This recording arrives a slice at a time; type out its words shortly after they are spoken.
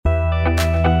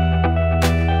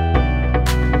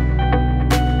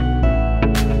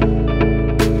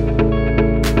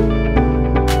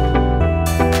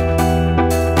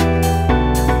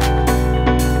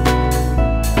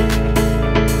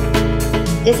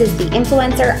is the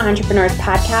Influencer Entrepreneurs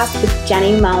Podcast with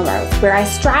Jenny Melrose, where I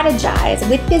strategize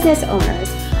with business owners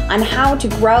on how to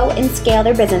grow and scale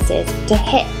their businesses to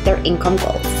hit their income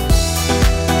goals.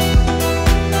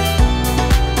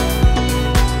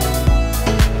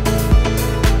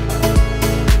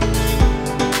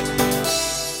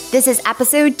 This is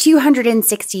episode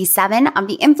 267 of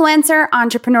the Influencer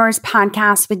Entrepreneurs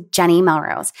Podcast with Jenny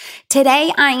Melrose. Today,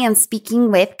 I am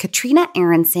speaking with Katrina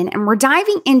Aronson, and we're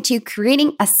diving into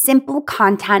creating a simple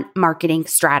content marketing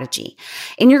strategy.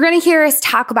 And you're going to hear us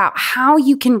talk about how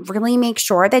you can really make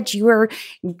sure that you are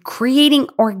creating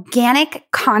organic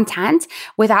content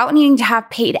without needing to have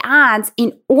paid ads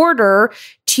in order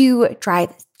to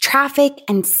drive traffic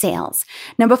and sales.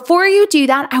 Now, before you do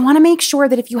that, I want to make sure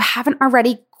that if you haven't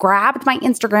already grabbed my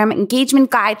Instagram engagement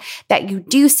guide, that you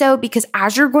do so, because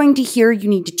as you're going to hear, you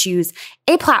need to choose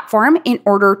a platform in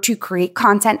order to create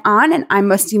content on. And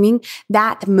I'm assuming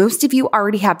that most of you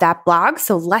already have that blog.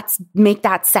 So let's make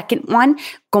that second one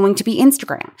going to be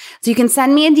Instagram. So you can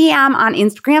send me a DM on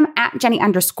Instagram at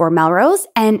Jenny_Melrose,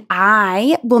 and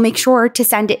I will make sure to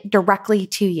send it directly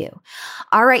to you.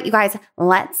 All right, you guys,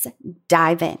 let's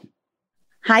dive in.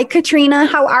 Hi, Katrina.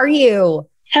 How are you?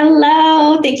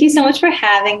 Hello. Thank you so much for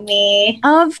having me.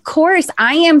 Of course.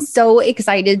 I am so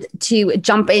excited to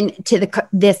jump into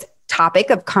this topic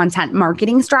of content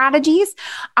marketing strategies.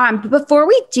 But before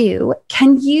we do,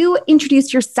 can you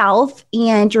introduce yourself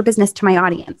and your business to my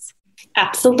audience?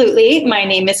 Absolutely. My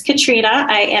name is Katrina.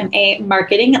 I am a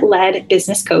marketing-led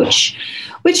business coach,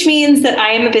 which means that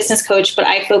I am a business coach, but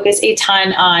I focus a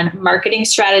ton on marketing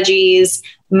strategies.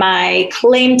 My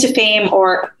claim to fame,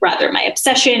 or rather my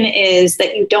obsession, is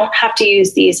that you don't have to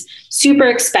use these super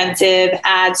expensive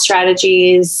ad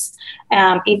strategies.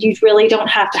 You really don't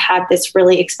have to have this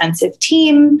really expensive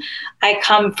team.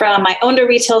 I owned a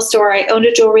retail store. I owned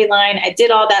a jewelry line. I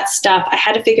did all that stuff. I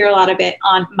had to figure a lot of it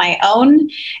on my own.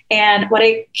 And what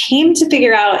I came to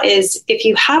figure out is if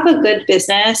you have a good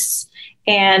business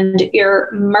and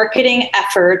your marketing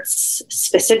efforts,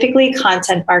 specifically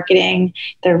content marketing,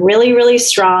 they're really, really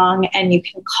strong, and you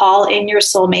can call in your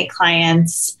soulmate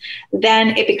clients,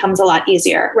 then it becomes a lot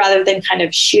easier rather than kind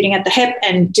of shooting at the hip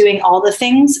and doing all the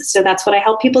things. So that's what I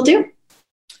help people do.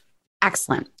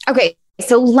 Excellent. Okay,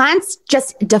 so let's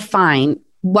just define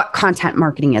what content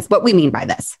marketing is, what we mean by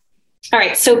this. All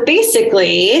right. So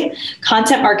basically,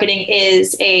 content marketing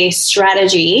is a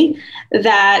strategy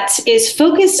that is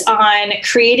focused on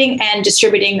creating and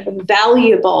distributing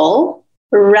valuable,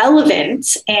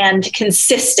 relevant, and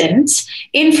consistent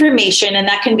information. And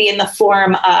that can be in the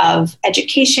form of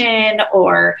education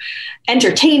or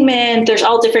entertainment. There's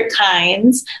all different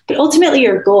kinds. But ultimately,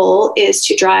 your goal is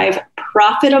to drive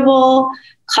profitable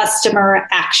customer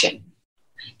action.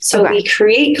 So we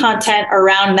create content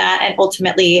around that and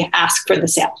ultimately ask for the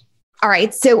sale. All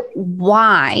right. So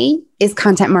why is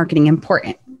content marketing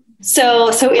important?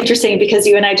 So interesting, because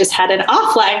you and I just had an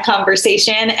offline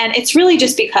conversation, and it's really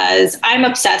just because I'm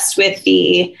obsessed with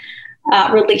the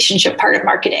relationship part of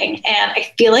marketing. And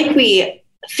I feel like we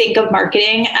think of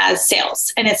marketing as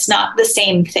sales, and it's not the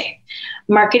same thing.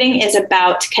 Marketing is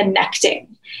about connecting.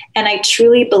 And I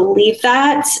truly believe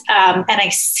that. And I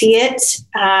see it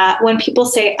when people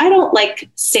say, I don't like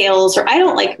sales or I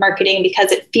don't like marketing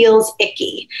because it feels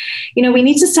icky. You know, we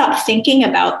need to stop thinking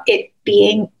about it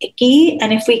being icky.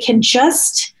 And if we can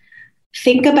just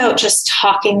think about just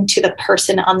talking to the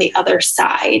person on the other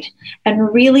side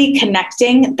and really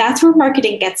connecting, that's where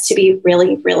marketing gets to be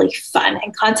really, really fun.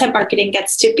 And content marketing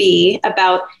gets to be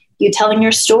about you telling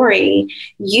your story,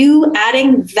 you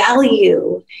adding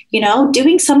value,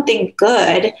 doing something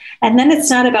good. And then it's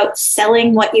not about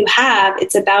selling what you have.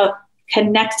 It's about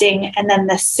connecting, and then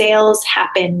the sales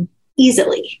happen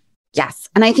easily. Yes.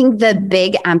 And I think the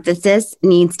big emphasis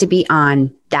needs to be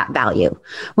on that value.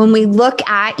 When we look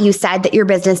at, you said that your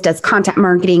business does content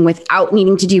marketing without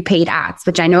needing to do paid ads,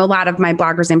 which I know a lot of my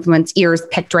bloggers, influence ears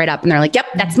picked right up and they're like, yep,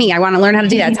 that's me. I want to learn how to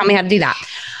do that. Tell me how to do that.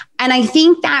 And I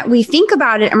think that we think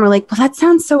about it and we're like, well, that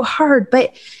sounds so hard,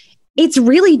 but it's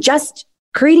really just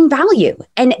creating value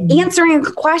and answering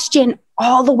a question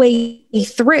all the way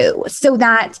through so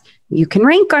that you can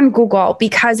rank on Google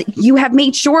because you have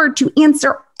made sure to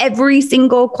answer every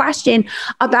single question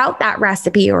about that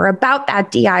recipe or about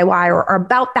that DIY or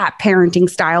about that parenting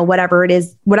style, whatever it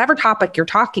is, whatever topic you're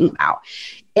talking about.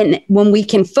 And when we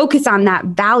can focus on that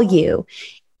value,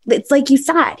 it's like you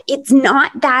said, it's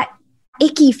not that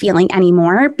icky feeling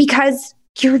anymore because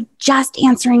you're just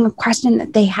answering a question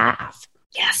that they have.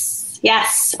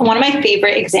 Yes. One of my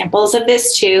favorite examples of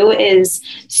this too is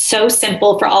so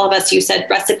simple for all of us. You said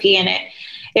recipe, and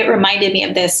it reminded me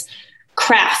of this.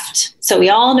 Kraft. So we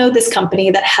all know this company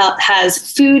that has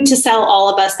food to sell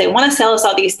all of us. They want to sell us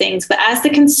all these things. But as the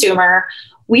consumer,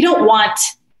 we don't want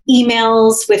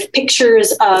emails with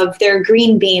pictures of their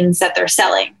green beans that they're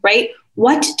selling, right?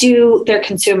 What do their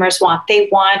consumers want? They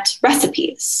want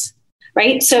recipes,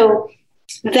 right? So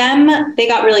they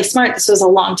got really smart. This was a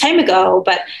long time ago,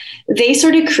 but they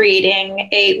started creating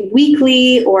a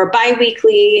weekly or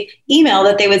bi-weekly email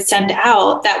that they would send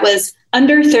out that was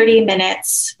under 30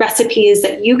 minutes, recipes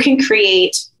that you can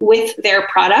create with their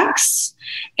products.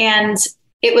 And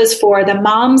it was for the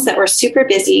moms that were super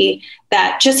busy,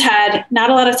 that just had not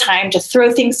a lot of time to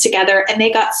throw things together. And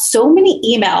they got so many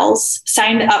emails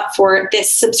signed up for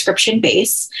this subscription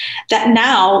base that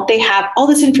now they have all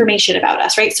this information about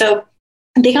us, right? So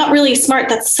they got really smart.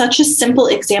 That's such a simple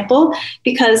example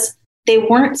because they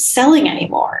weren't selling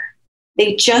anymore.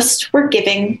 They just were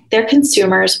giving their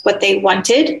consumers what they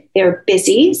wanted. They're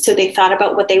busy, so they thought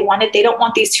about what they wanted. They don't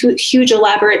want these huge,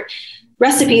 elaborate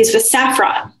recipes with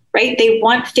saffron, right? They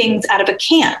want things out of a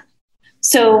can.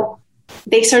 So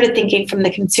they started thinking from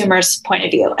the consumer's point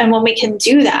of view. And when we can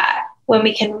do that, when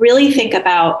we can really think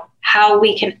about how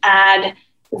we can add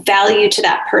value to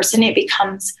that person, it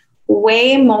becomes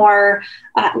way more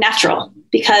natural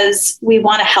because we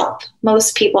want to help.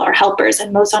 Most people are helpers,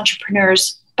 and most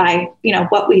entrepreneurs, by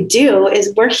what we do,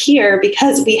 is we're here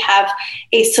because we have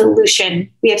a solution.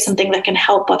 We have something that can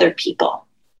help other people.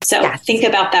 So yes. Think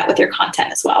about that with your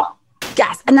content as well.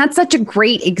 Yes. And that's such a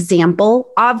great example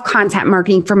of content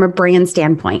marketing from a brand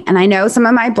standpoint. And I know some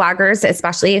of my bloggers,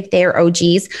 especially if they're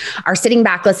OGs, are sitting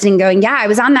back listening going, yeah, I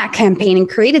was on that campaign and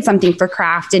created something for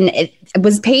Kraft, and it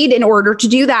was paid in order to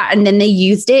do that. And then they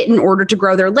used it in order to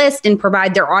grow their list and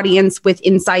provide their audience with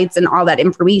insights and all that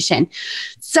information.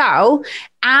 So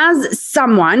as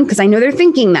someone, because I know they're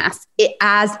thinking this,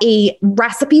 as a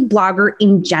recipe blogger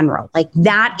in general, like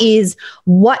that is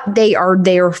what they are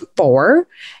there for.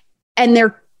 And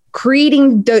they're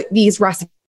creating these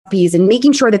recipes and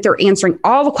making sure that they're answering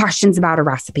all the questions about a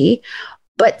recipe.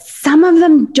 But some of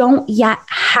them don't yet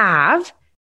have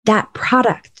that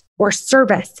product or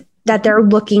service that they're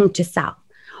looking to sell.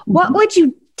 What would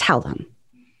you tell them?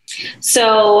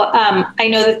 So I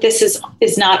know that this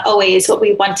is not always what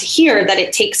we want to hear, that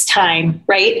it takes time,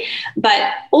 right?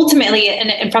 But ultimately,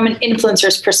 and from an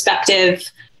influencer's perspective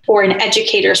or an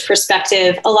educator's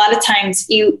perspective, a lot of times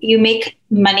you make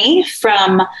money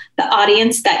from the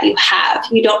audience that you have.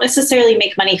 You don't necessarily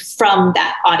make money from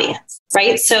that audience,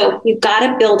 right? So you've got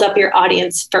to build up your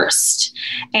audience first.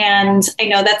 And I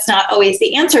know that's not always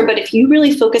the answer, but if you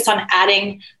really focus on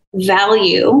adding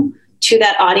value to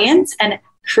that audience and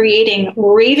creating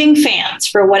raving fans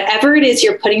for whatever it is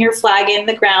you're putting your flag in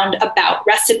the ground about,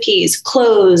 recipes,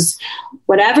 clothes,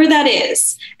 whatever that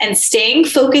is, and staying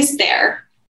focused there,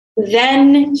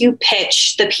 then you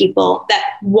pitch the people that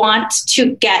want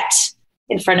to get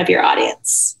in front of your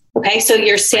audience. Okay, so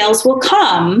your sales will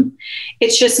come.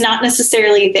 It's just not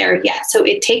necessarily there yet. So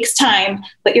it takes time,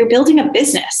 but you're building a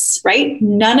business, right?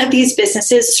 None of these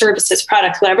businesses, services,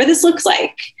 products, whatever this looks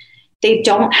like, they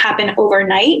don't happen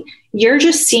overnight. You're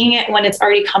just seeing it when it's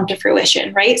already come to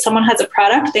fruition, right? Someone has a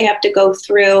product, they have to go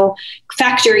through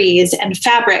factories and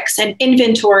fabrics and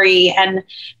inventory and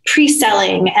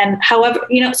pre-selling and however,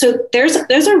 so there's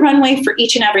a runway for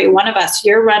each and every one of us.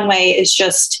 Your runway is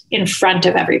just in front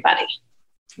of everybody.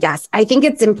 Yes. I think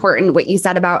it's important what you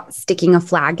said about sticking a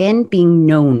flag in, being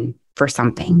known for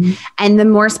something. Mm-hmm. And the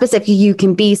more specific you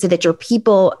can be so that your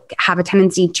people have a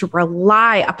tendency to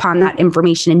rely upon that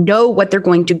information and know what they're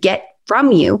going to get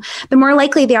from you, the more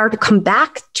likely they are to come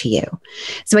back to you.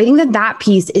 So I think that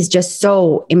piece is just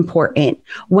so important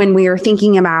when we are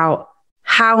thinking about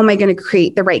how am I going to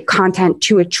create the right content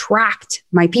to attract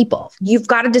my people? You've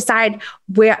got to decide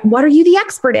what are you the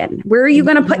expert in? Where are you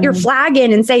going to put your flag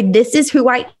in and say, this is who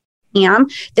I am.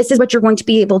 This is what you're going to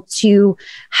be able to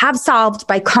have solved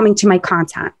by coming to my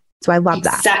content. So I love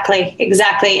that.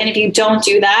 Exactly. And if you don't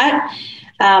do that,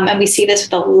 and we see this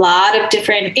with a lot of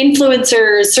different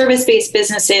influencers, service-based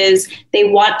businesses, they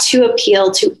want to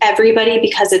appeal to everybody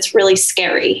because it's really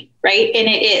scary, right? And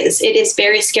it is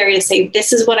very scary to say,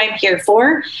 this is what I'm here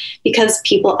for, because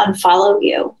people unfollow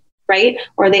you, right?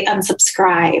 Or they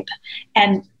unsubscribe.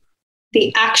 And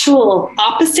the actual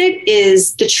opposite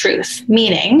is the truth,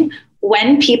 meaning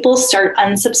when people start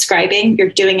unsubscribing, you're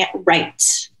doing it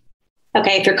right.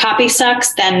 Okay, if your copy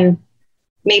sucks, then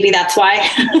maybe that's why.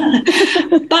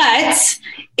 But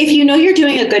if you know you're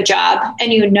doing a good job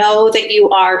and you know that you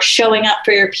are showing up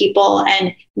for your people,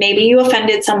 and maybe you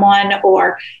offended someone,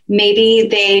 or maybe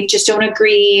they just don't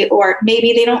agree, or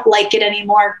maybe they don't like it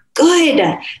anymore,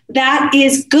 good. That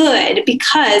is good,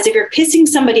 because if you're pissing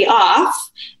somebody off,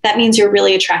 that means you're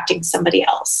really attracting somebody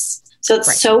else. So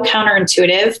it's so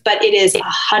counterintuitive, but it is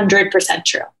 100%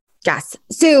 true. Yes.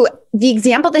 So the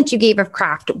example that you gave of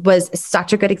craft was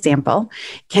such a good example.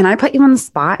 Can I put you on the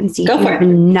spot and see if you have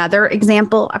another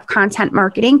example of content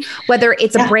marketing, whether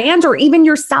it's a brand or even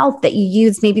yourself that you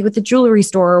use maybe with a jewelry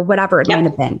store or whatever it might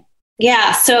have been?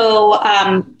 Yeah. So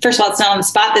first of all, it's not on the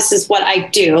spot. This is what I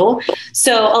do.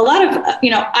 So a lot of,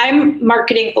 I'm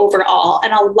marketing overall,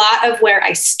 and a lot of where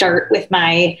I start with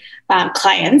my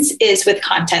clients is with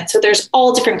content. So there's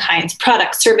all different kinds,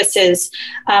 products, services.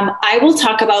 I will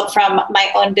talk about from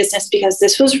my own business, because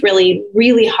this was really,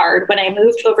 really hard when I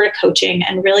moved over to coaching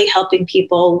and really helping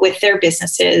people with their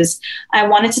businesses. I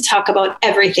wanted to talk about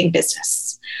everything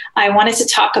business. I wanted to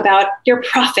talk about your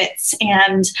profits,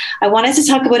 and I wanted to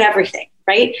talk about everything,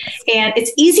 right? And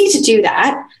it's easy to do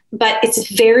that, but it's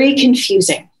very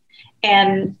confusing.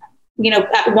 And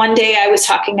one day I was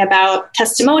talking about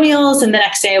testimonials, and the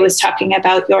next day I was talking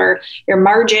about your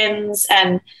margins.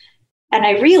 And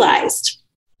I realized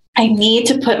I need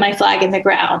to put my flag in the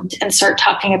ground and start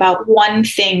talking about one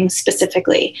thing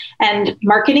specifically. And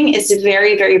marketing is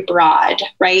very, very broad,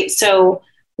 right? So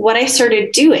what I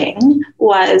started doing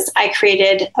was I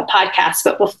created a podcast.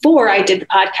 But before I did the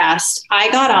podcast, I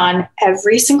got on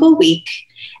every single week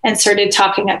and started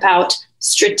talking about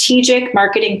strategic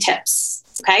marketing tips.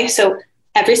 Okay. So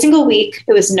every single week,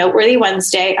 it was Noteworthy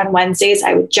Wednesday. On Wednesdays,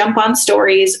 I would jump on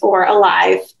stories or a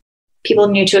live. People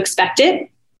knew to expect it.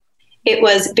 It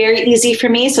was very easy for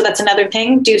me. So that's another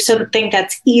thing. Do something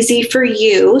that's easy for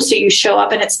you, so you show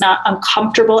up and it's not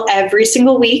uncomfortable every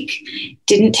single week.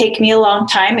 Didn't take me a long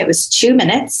time. It was 2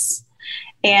 minutes.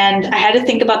 And I had to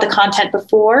think about the content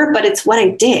before, but it's what I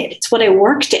did. It's what I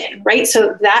worked in, right?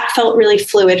 So that felt really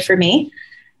fluid for me.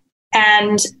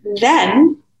 And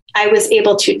then I was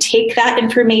able to take that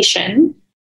information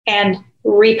and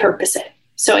repurpose it.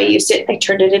 So I used it, I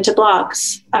turned it into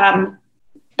blogs.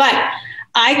 But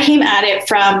I came at it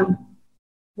from,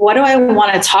 what do I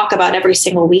want to talk about every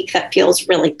single week that feels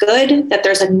really good, that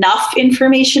there's enough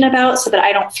information about, so that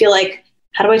I don't feel like,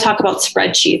 how do I talk about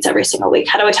spreadsheets every single week?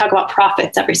 How do I talk about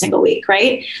profits every single week,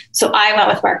 right? So I went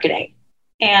with marketing.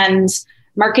 And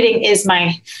marketing is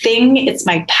my thing. It's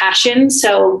my passion.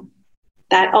 So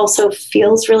that also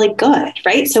feels really good,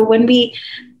 right? So when we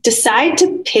decide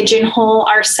to pigeonhole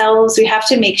ourselves, we have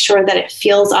to make sure that it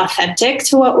feels authentic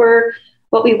to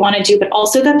what we want to do, but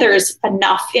also that there's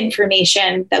enough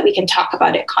information that we can talk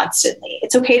about it constantly.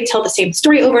 It's okay to tell the same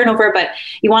story over and over, but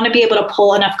you want to be able to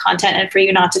pull enough content and for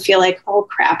you not to feel like, oh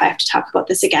crap, I have to talk about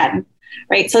this again,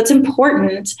 right? So it's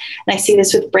important. And I see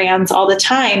this with brands all the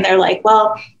time. They're like,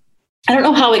 well, I don't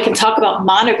know how we can talk about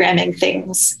monogramming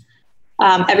things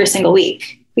every single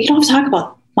week. We don't have to talk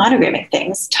about monogramming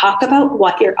things. Talk about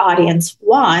what your audience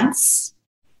wants,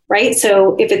 right?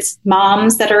 So if it's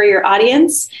moms that are your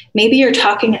audience, maybe you're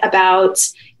talking about,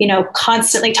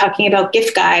 constantly talking about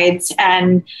gift guides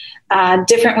and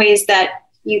different ways that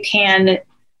you can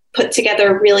put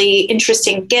together really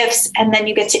interesting gifts. And then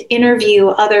you get to interview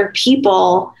other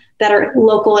people that are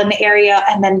local in the area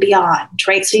and then beyond,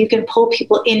 right? So you can pull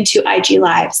people into IG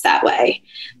Lives that way.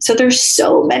 So there's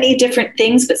so many different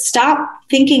things, but stop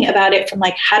thinking about it from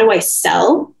like, how do I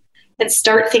sell? And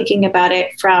start thinking about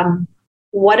it from,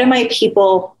 what do my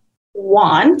people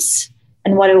want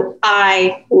and what do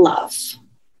I love?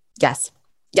 Yes.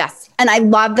 Yes. And I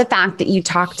love the fact that you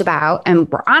talked about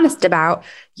and were honest about,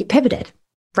 you pivoted.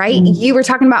 Right? Mm-hmm. You were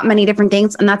talking about many different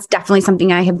things, and that's definitely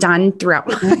something I have done throughout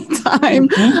my time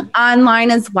online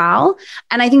as well.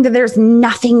 And I think that there's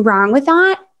nothing wrong with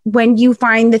that. When you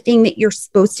find the thing that you're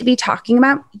supposed to be talking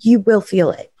about, you will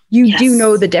feel it. You do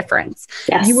know the difference.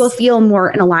 Yes. You will feel more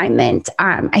in alignment.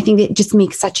 I think it just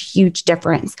makes such a huge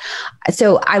difference.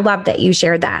 So I love that you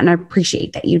shared that, and I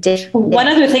appreciate that you did. One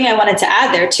other thing I wanted to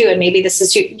add there too, and maybe this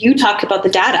is, you talked about the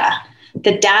data.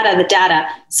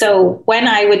 So when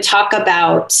I would talk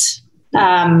about,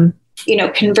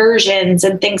 conversions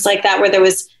and things like that, where there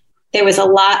was a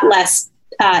lot less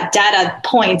data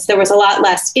points, there was a lot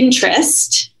less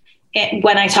interest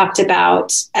when I talked about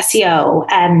SEO,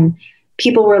 and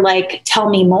people were like, tell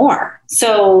me more.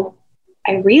 So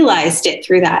I realized it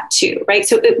through that too, right?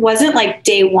 So it wasn't like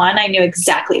day one, I knew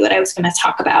exactly what I was going to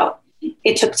talk about.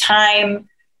 It took time.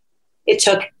 It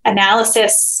took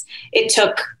analysis. It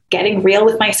took getting real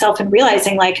with myself and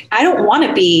realizing like, I don't want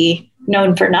to be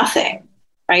known for nothing.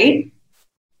 Right?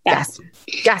 Yes.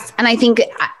 Yes. And I think,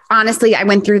 honestly, I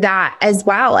went through that as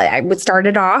well. I would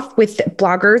started off with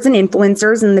bloggers and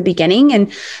influencers in the beginning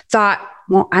and thought,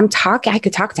 well, I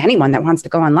could talk to anyone that wants to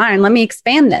go online. Let me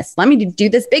expand this. Let me do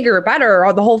this bigger, better,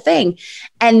 or the whole thing.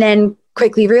 And then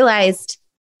quickly realized,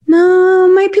 no,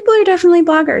 my people are definitely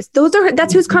bloggers.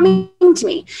 That's who's coming to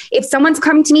me. If someone's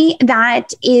coming to me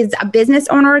that is a business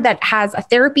owner that has a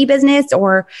therapy business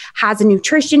or has a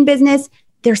nutrition business,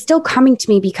 they're still coming to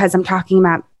me because I'm talking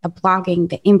about the blogging,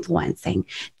 the influencing.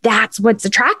 That's what's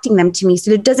attracting them to me.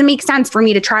 So it doesn't make sense for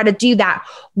me to try to do that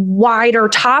wider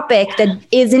topic that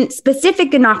isn't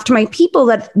specific enough to my people,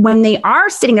 that when they are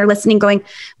sitting there listening, going,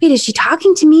 wait, is she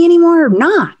talking to me anymore or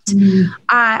not?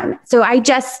 So I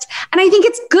think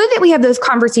it's good that we have those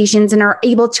conversations and are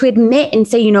able to admit and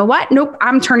say, you know what? Nope,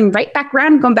 I'm turning right back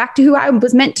around and going back to who I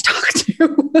was meant to talk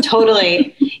to.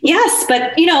 Totally. Yes.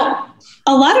 But,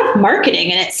 a lot of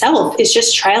marketing in itself is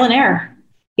just trial and error.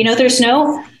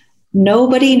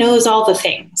 Nobody knows all the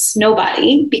things,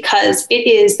 nobody, because it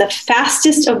is the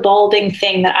fastest evolving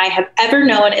thing that I have ever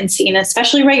known and seen,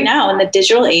 especially right now in the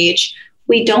digital age.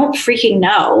 We don't freaking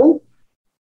know,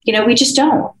 we just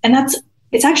don't. And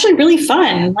it's actually really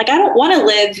fun. Like, I don't want to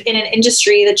live in an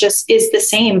industry that just is the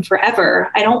same forever.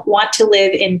 I don't want to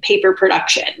live in paper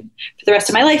production for the rest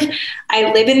of my life.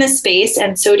 I live in this space,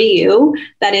 and so do you,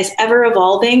 that is ever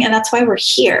evolving. And that's why we're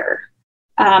here.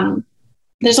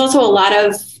 There's also a lot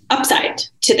of upside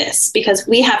to this because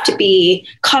we have to be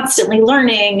constantly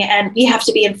learning and we have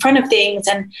to be in front of things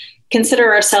and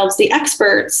consider ourselves the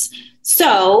experts.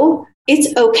 So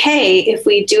it's okay if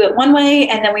we do it one way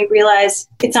and then we realize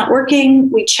it's not working.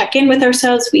 We check in with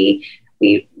ourselves, we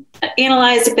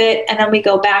analyze a bit, and then we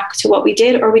go back to what we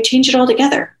did, or we change it all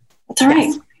together. That's all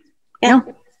right. Yeah.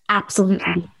 No,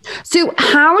 absolutely. So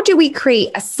how do we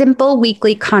create a simple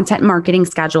weekly content marketing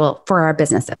schedule for our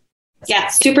businesses? Yeah,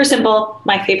 super simple.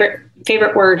 My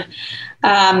favorite word.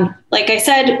 Like I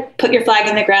said, put your flag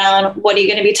in the ground. What are you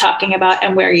going to be talking about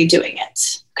and where are you doing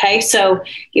it? Okay. So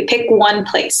you pick one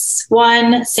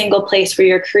single place where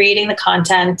you're creating the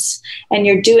content and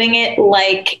you're doing it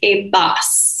like a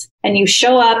boss, and you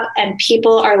show up and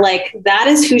people are like, that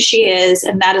is who she is.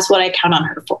 And that is what I count on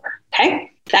her for. Okay.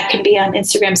 That can be on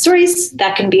Instagram stories.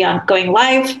 That can be on going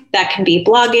live. That can be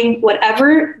blogging,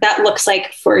 whatever that looks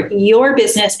like for your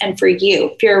business and for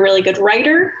you. If you're a really good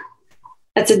writer,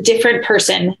 that's a different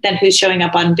person than who's showing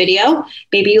up on video.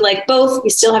 Maybe you like both. You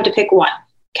still have to pick one.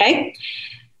 Okay.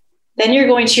 Then you're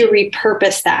going to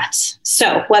repurpose that.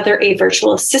 So whether a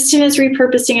virtual assistant is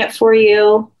repurposing it for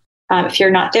you, if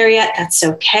you're not there yet, that's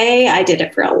okay. I did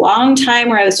it for a long time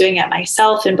where I was doing it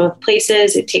myself in both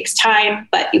places. It takes time,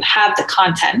 but you have the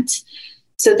content.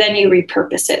 So then you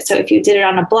repurpose it. So if you did it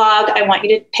on a blog, I want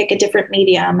you to pick a different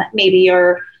medium. Maybe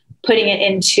you're putting it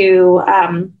into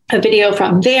a video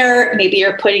from there. Maybe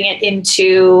you're putting it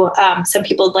into, some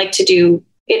people like to do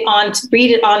it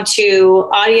read it onto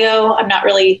audio.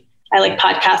 I like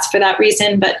podcasts for that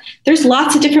reason, but there's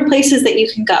lots of different places that you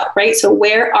can go, right? So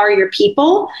where are your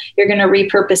people? You're going to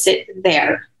repurpose it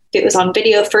there. If it was on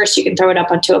video first, you can throw it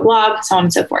up onto a blog, so on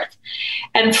and so forth.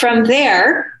 And from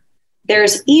there,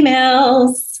 there's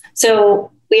emails. So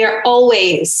we are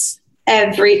always,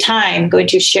 every time, going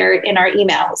to share it in our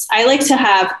emails. I like to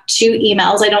have 2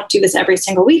 emails. I don't do this every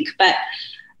single week, but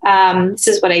this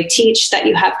is what I teach, that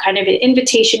you have kind of an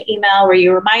invitation email where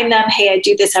you remind them, hey, I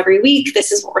do this every week.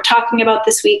 This is what we're talking about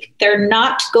this week. They're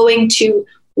not going to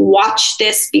watch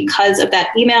this because of that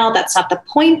email. That's not the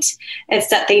point. It's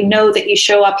that they know that you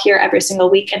show up here every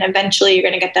single week and eventually you're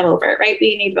going to get them over it, right?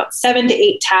 We need about 7 to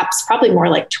 8 taps, probably more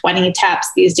like 20 taps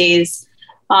these days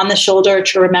on the shoulder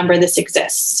to remember this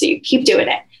exists. So you keep doing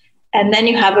it. And then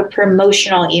you have a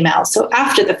promotional email. So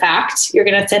after the fact, you're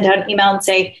going to send out an email and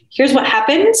say, here's what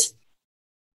happened.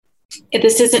 If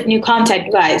this isn't new content,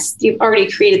 you guys, you've already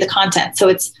created the content. So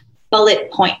it's bullet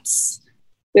points.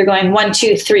 You're going 1,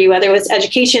 2, 3, whether it was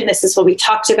education, this is what we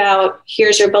talked about.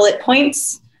 Here's your bullet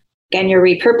points. Again, you're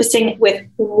repurposing with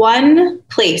one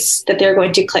place that they're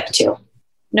going to click to.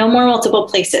 No more multiple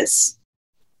places.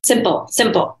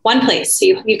 Simple, one place. So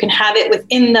you can have it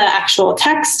within the actual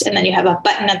text, and then you have a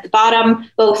button at the bottom,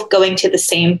 both going to the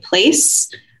same place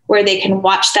where they can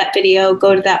watch that video,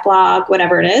 go to that blog,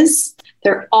 whatever it is.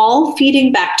 They're all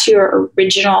feeding back to your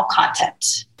original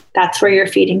content. That's where you're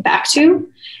feeding back to.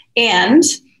 And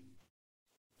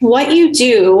what you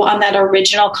do on that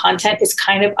original content is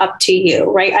kind of up to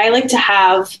you, right? I like to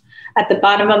have at the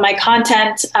bottom of my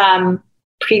content,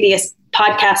 previous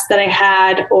podcasts that I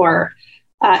had, or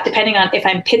depending on if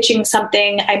I'm pitching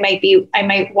something, I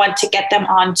might want to get them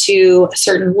onto a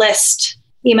certain list,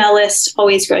 email list,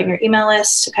 always growing your email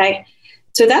list. Okay.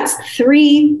 So that's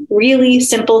 3 really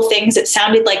simple things. It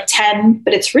sounded like 10,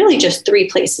 but it's really just 3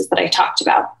 places that I talked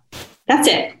about. That's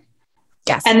it.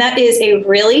 Yes. And that is a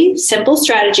really simple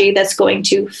strategy that's going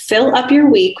to fill up your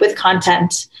week with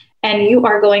content. And you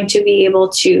are going to be able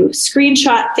to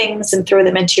screenshot things and throw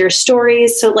them into your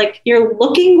stories. So like you're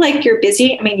looking like you're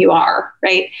busy. I mean, you are,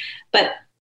 right? But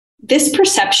this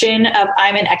perception of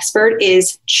I'm an expert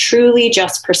is truly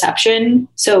just perception.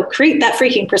 So create that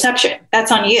freaking perception.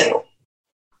 That's on you.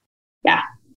 Yeah.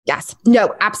 Yes.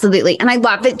 No, absolutely. And I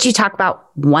love that you talk about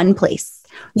one place,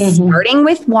 starting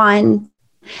with one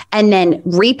and then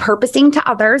repurposing to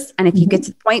others. And if you get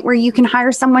to the point where you can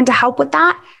hire someone to help with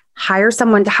that, hire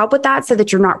someone to help with that so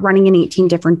that you're not running in 18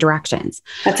 different directions.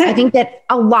 That's it. I think that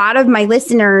a lot of my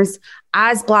listeners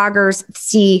as bloggers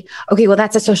see, okay, well,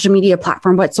 that's a social media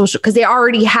platform. What social? Because they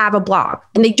already have a blog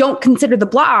and they don't consider the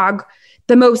blog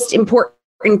the most important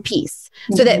piece.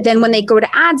 So that then when they go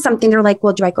to add something, they're like,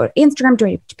 well, do I go to Instagram? Do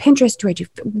I do Pinterest?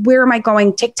 Where am I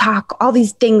going? TikTok, all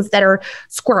these things that are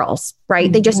squirrels,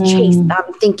 right? They just chase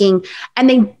them thinking, and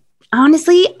they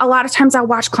honestly, a lot of times I'll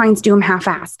watch clients do them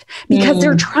half-assed because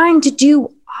they're trying to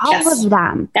do all of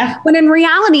them. Yeah. When in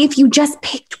reality, if you just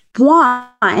picked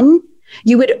one,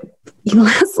 you would be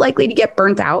less likely to get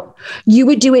burnt out. You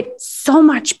would do it so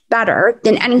much better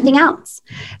than anything else.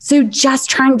 So just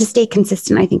trying to stay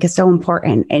consistent, I think, is so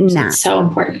important in that. It's so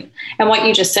important. And what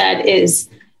you just said is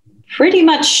pretty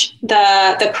much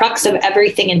the crux of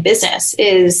everything in business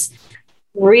is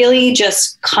really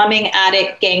just coming at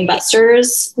it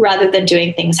gangbusters rather than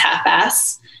doing things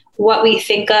half-ass. What we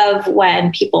think of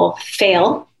when people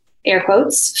fail, air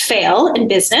quotes, fail in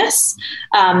business,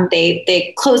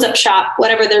 they close up shop,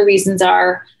 whatever their reasons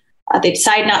are, they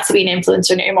decide not to be an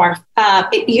influencer anymore.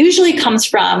 It usually comes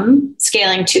from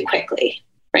scaling too quickly,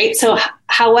 right? So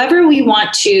however we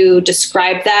want to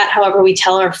describe that, however we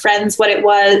tell our friends what it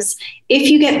was, if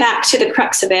you get back to the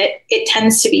crux of it, it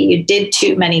tends to be you did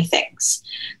too many things.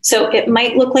 So it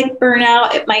might look like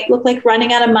burnout. It might look like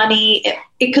running out of money.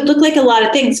 It could look like a lot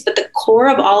of things, but the core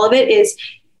of all of it is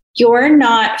you're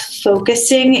not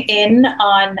focusing in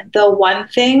on the one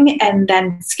thing and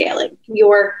then scaling.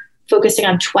 You're focusing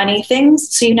on 20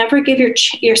 things. So you never give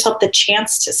yourself the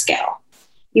chance to scale.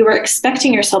 You are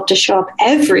expecting yourself to show up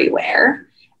everywhere.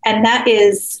 And that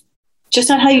is just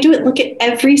not how you do it. Look at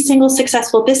every single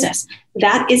successful business.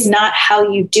 That is not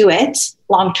how you do it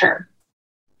long-term.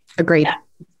 Agreed. Yeah.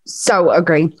 So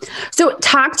agree. So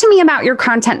talk to me about your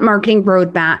content marketing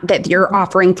roadmap that you're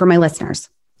offering for my listeners.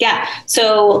 Yeah.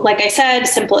 So like I said,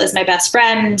 simple is my best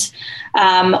friend.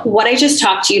 What I just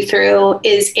talked you through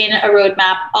is in a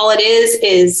roadmap. All it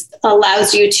is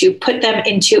allows you to put them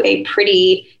into a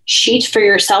pretty sheet for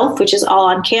yourself, which is all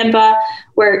on Canva,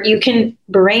 where you can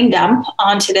brain dump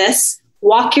onto this,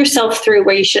 walk yourself through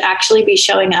where you should actually be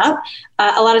showing up.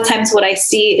 A lot of times what I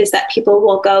see is that people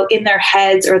will go in their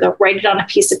heads or they'll write it on a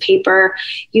piece of paper.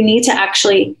 You need to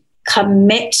actually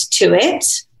commit to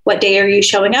it. What day are you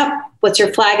showing up? What's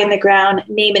your flag in the ground?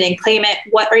 Name it and claim it.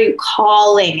 What are you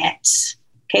calling it?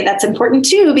 Okay, that's important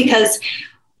too, because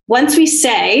once we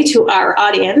say to our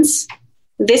audience,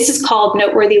 this is called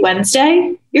Noteworthy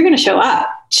Wednesday, you're going to show up.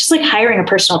 It's just like hiring a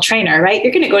personal trainer, right?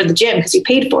 You're going to go to the gym because you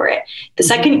paid for it. The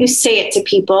second you say it to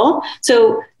people.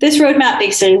 So this roadmap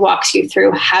basically walks you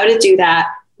through how to do that,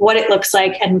 what it looks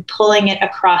like, and pulling it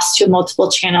across to multiple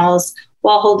channels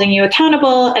while holding you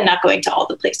accountable and not going to all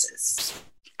the places.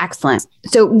 Excellent.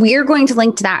 So we're going to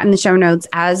link to that in the show notes.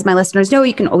 As my listeners know,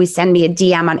 you can always send me a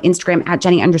DM on Instagram at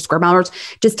Jenny_Mellrose.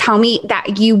 Just tell me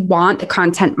that you want the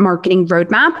content marketing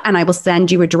roadmap, and I will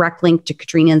send you a direct link to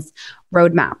Katrina's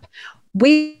roadmap.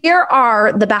 Where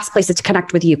are the best places to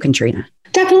connect with you, Katrina?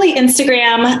 Definitely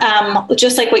Instagram.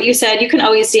 Just like what you said, you can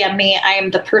always DM me. I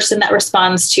am the person that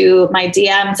responds to my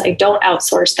DMs. I don't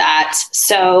outsource that.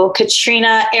 So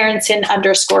Katrina Aronson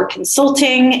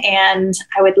 _consulting. And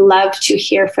I would love to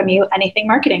hear from you. Anything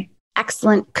marketing.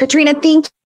 Excellent. Katrina, thank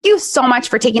you so much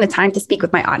for taking the time to speak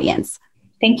with my audience.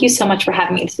 Thank you so much for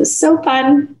having me. This was so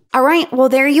fun. All right. Well,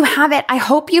 there you have it. I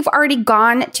hope you've already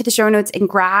gone to the show notes and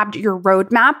grabbed your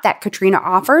roadmap that Katrina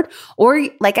offered. Or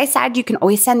like I said, you can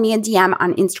always send me a DM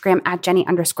on Instagram at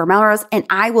Jenny_Mellrose, and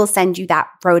I will send you that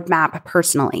roadmap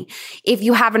personally. If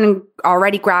you haven't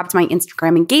already grabbed my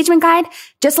Instagram engagement guide,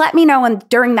 just let me know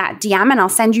during that DM, and I'll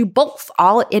send you both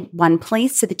all in one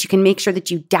place so that you can make sure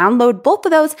that you download both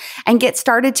of those and get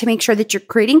started to make sure that you're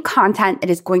creating content that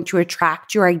is going to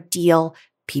attract your ideal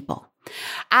people.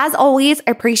 As always,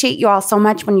 I appreciate you all so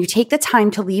much when you take the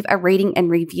time to leave a rating and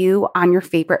review on your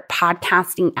favorite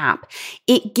podcasting app.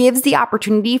 It gives the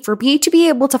opportunity for me to be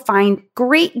able to find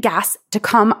great guests to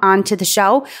come onto the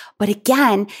show. But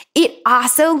again, it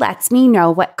also lets me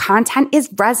know what content is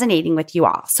resonating with you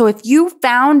all. So if you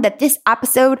found that this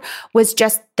episode was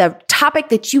just the topic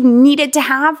that you needed to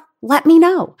have, let me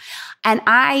know. And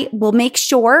I will make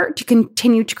sure to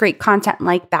continue to create content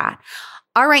like that.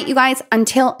 All right, you guys,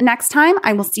 until next time,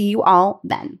 I will see you all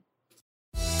then.